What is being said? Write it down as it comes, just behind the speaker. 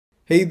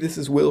Hey, this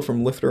is Will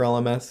from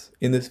LifterLMS.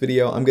 In this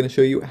video, I'm going to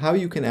show you how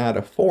you can add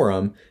a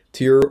forum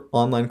to your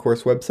online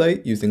course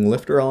website using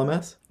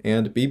LifterLMS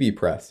and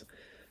bbPress.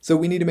 So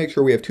we need to make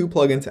sure we have two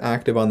plugins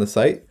active on the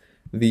site,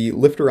 the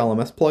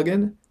LifterLMS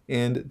plugin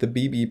and the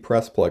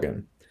bbPress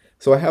plugin.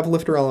 So I have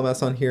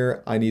LifterLMS on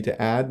here. I need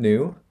to add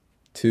new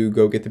to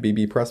go get the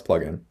bbPress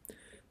plugin.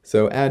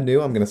 So add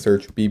new, I'm going to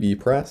search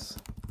bbPress.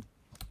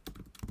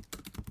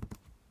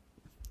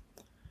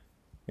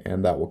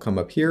 And that will come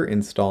up here,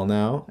 install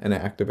now, and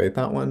activate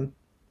that one.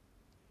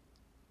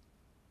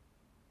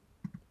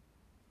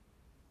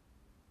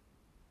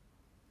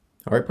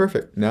 All right,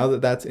 perfect. Now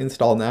that that's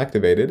installed and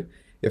activated,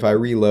 if I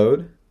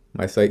reload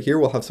my site here,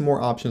 we'll have some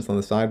more options on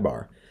the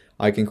sidebar.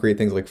 I can create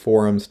things like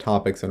forums,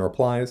 topics, and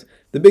replies.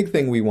 The big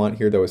thing we want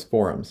here, though, is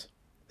forums.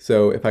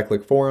 So if I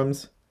click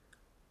forums,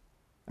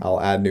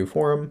 I'll add new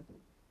forum,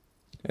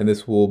 and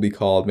this will be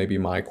called maybe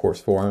my course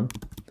forum.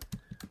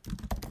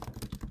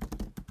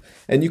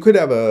 And you could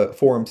have a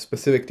forum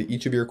specific to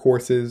each of your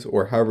courses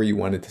or however you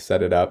wanted to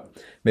set it up.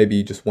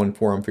 Maybe just one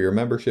forum for your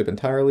membership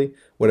entirely,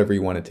 whatever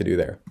you wanted to do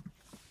there.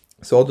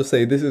 So I'll just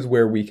say this is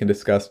where we can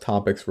discuss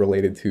topics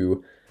related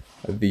to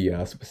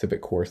the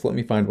specific course. Let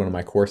me find one of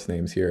my course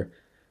names here.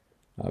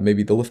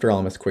 Maybe the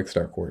LifterLMS Quick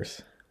Start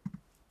course.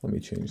 Let me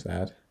change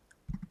that.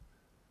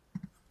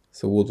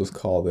 So we'll just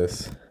call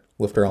this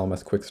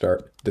LifterLMS Quick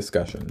Start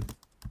Discussion.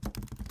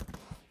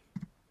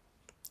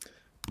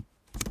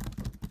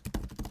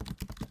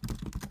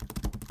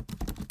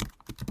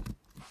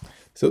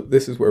 So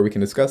this is where we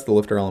can discuss the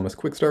LifterLMS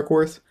Quick Start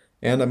course,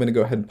 and I'm going to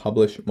go ahead and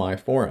publish my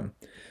forum.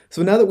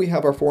 So now that we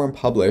have our forum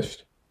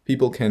published,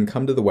 people can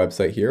come to the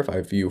website here, if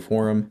I view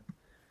forum,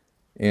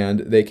 and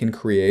they can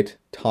create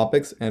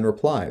topics and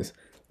replies.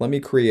 Let me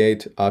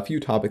create a few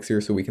topics here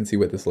so we can see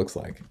what this looks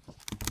like.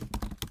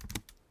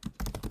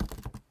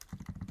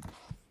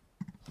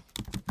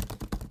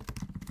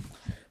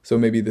 So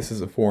maybe this is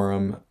a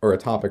forum, or a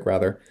topic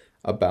rather,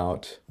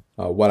 about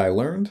what I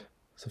learned.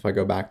 So if I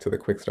go back to the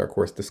Quick Start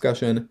course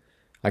discussion,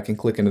 I can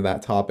click into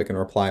that topic and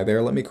reply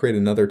there. Let me create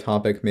another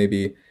topic,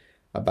 maybe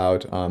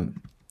about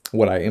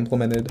what I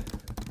implemented.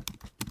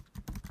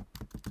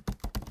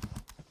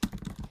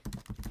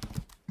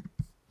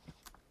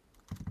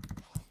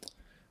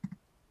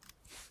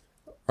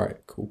 All right,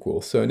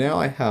 cool. So now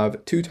I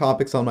have two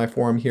topics on my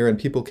forum here, and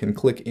people can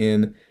click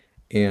in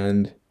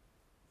and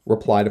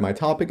reply to my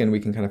topic, and we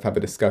can kind of have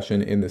a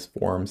discussion in this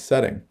forum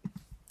setting.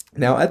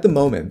 Now, at the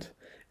moment,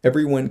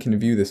 everyone can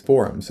view this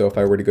forum. So if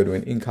I were to go to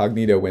an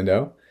incognito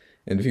window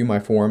and view my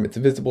forum, it's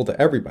visible to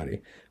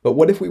everybody. But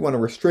what if we want to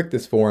restrict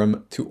this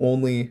forum to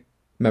only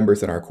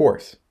members in our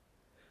course?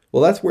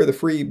 Well, that's where the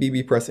free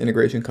bbPress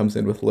integration comes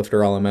in with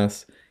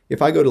LifterLMS.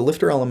 If I go to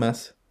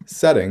LifterLMS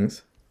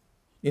Settings,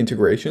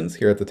 Integrations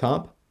here at the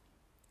top,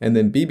 and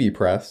then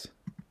bbPress,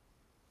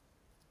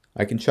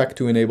 I can check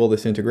to enable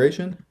this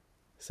integration,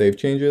 save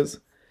changes,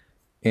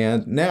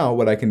 and now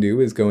what I can do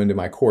is go into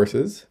my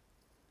courses,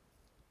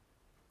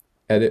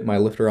 edit my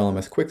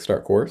LifterLMS Quick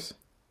Start course,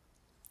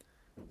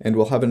 and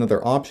we'll have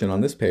another option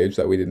on this page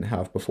that we didn't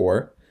have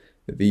before,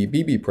 the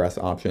bbPress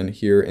option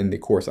here in the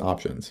course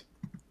options.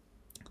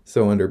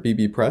 So under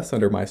bbPress,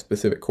 under my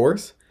specific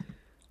course,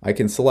 I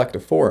can select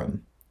a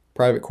forum,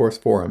 private course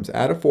forums,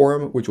 add a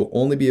forum which will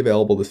only be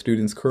available to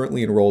students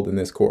currently enrolled in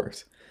this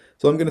course.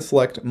 So I'm going to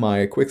select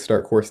my Quick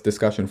Start course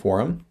discussion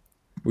forum,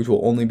 which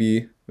will only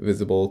be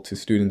visible to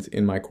students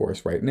in my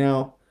course right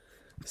now.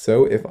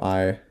 So if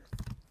I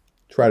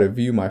try to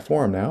view my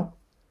forum now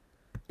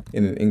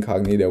in an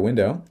incognito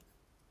window,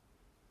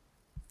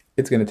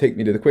 it's going to take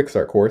me to the Quick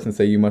Start course and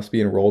say you must be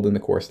enrolled in the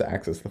course to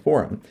access the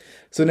forum.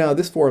 So now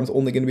this forum is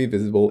only going to be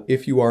visible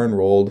if you are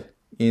enrolled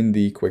in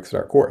the Quick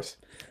Start course.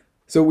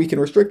 So we can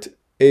restrict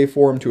a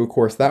forum to a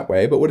course that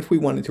way, but what if we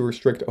wanted to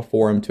restrict a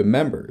forum to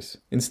members?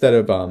 Instead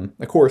of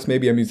a course,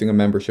 maybe I'm using a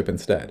membership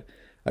instead.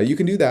 You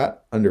can do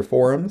that under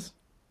Forums,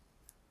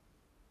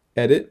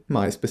 edit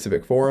my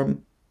specific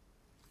forum,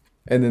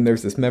 and then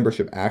there's this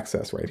membership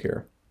access right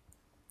here.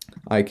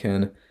 I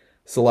can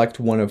select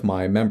one of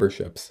my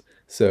memberships.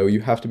 So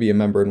you have to be a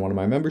member in one of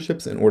my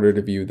memberships in order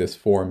to view this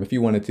forum if you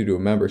wanted to do a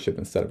membership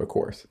instead of a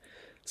course.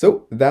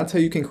 So that's how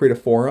you can create a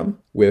forum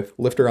with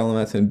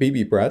LifterLMS and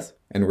bbPress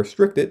and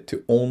restrict it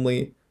to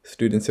only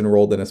students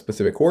enrolled in a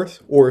specific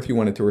course, or if you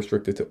wanted to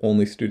restrict it to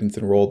only students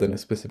enrolled in a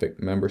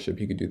specific membership,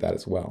 you could do that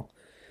as well.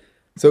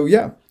 So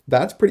yeah,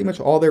 that's pretty much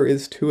all there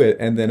is to it.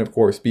 And then of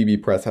course,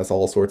 bbPress has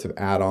all sorts of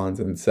add-ons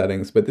and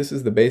settings, but this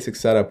is the basic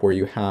setup where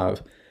you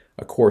have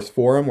a course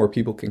forum where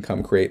people can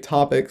come create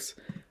topics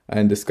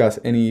and discuss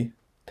any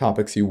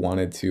topics you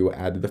wanted to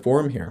add to the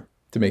forum here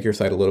to make your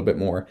site a little bit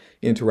more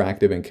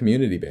interactive and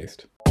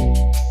community-based.